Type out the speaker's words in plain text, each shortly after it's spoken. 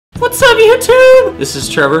What's up, YouTube? This is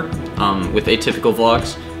Trevor with Atypical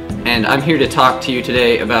Vlogs, and I'm here to talk to you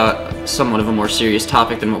today about somewhat of a more serious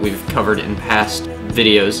topic than what we've covered in past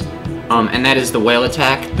videos, and that is the whale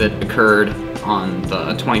attack that occurred on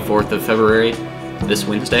the 24th of February, this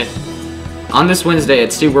Wednesday. On this Wednesday at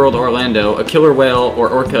Seaworld, Orlando, a killer whale, or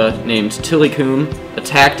orca, named Tilikum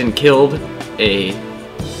attacked and killed a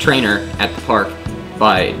trainer at the park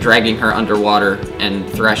by dragging her underwater and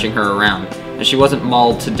thrashing her around. And she wasn't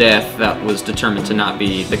mauled to death. That was determined to not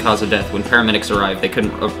be the cause of death. When paramedics arrived, they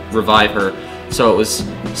couldn't revive her, so it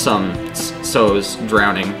was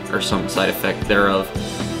drowning or some side effect thereof.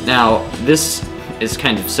 Now, this is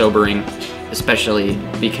kind of sobering, especially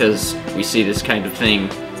because we see this kind of thing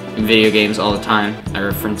in video games all the time. I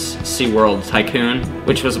reference Seaworld Tycoon,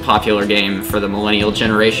 which was a popular game for the millennial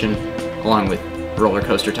generation, along with Roller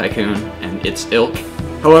Coaster Tycoon and its ilk.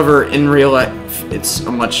 However, in real life, it's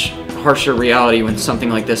a much harsher reality when something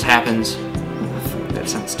like this happens. That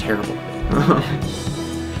sounds terrible.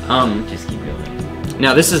 Just keep going.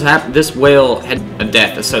 Now, this whale had a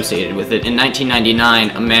death associated with it. In 1999,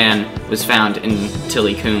 a man was found in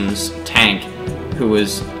Tilikum's tank who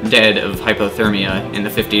was dead of hypothermia in the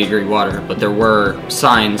 50-degree water, but there were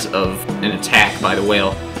signs of an attack by the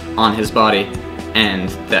whale on his body, and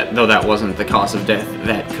that though that wasn't the cause of death,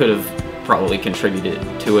 that could have probably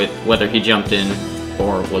contributed to it, whether he jumped in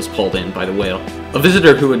or was pulled in by the whale. A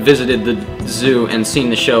visitor who had visited the zoo and seen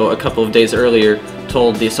the show a couple of days earlier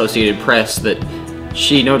told the Associated Press that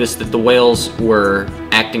she noticed that the whales were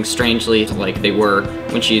acting strangely like they were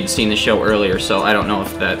when she had seen the show earlier, so I don't know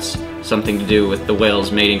if that's something to do with the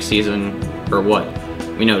whales' mating season or what.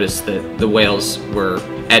 We noticed that the whales were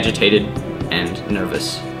agitated and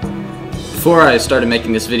nervous. Before I started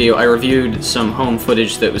making this video, I reviewed some home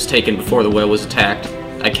footage that was taken before the whale was attacked.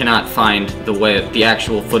 I cannot find the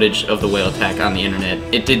actual footage of the whale attack on the internet.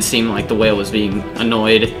 It did seem like the whale was being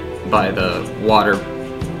annoyed by the water.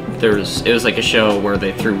 It was like a show where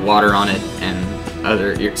they threw water on it and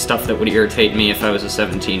other stuff that would irritate me if I was a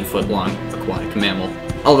 17-foot-long aquatic mammal.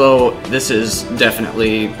 Although this is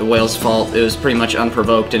definitely the whale's fault, it was pretty much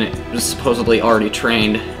unprovoked and it was supposedly already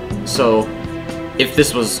trained. So if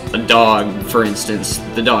this was a dog, for instance,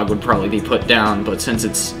 the dog would probably be put down, but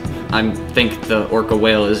since I think the orca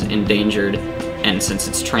whale is endangered, and since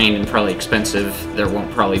it's trained and probably expensive, there won't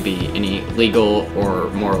probably be any legal or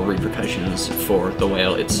moral repercussions for the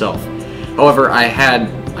whale itself. However, I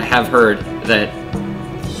have heard that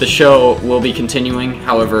the show will be continuing.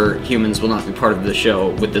 However, humans will not be part of the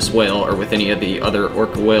show with this whale or with any of the other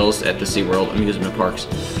orca whales at the SeaWorld amusement parks.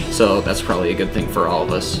 So that's probably a good thing for all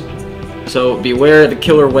of us. So beware the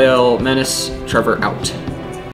killer whale menace. Trevor out.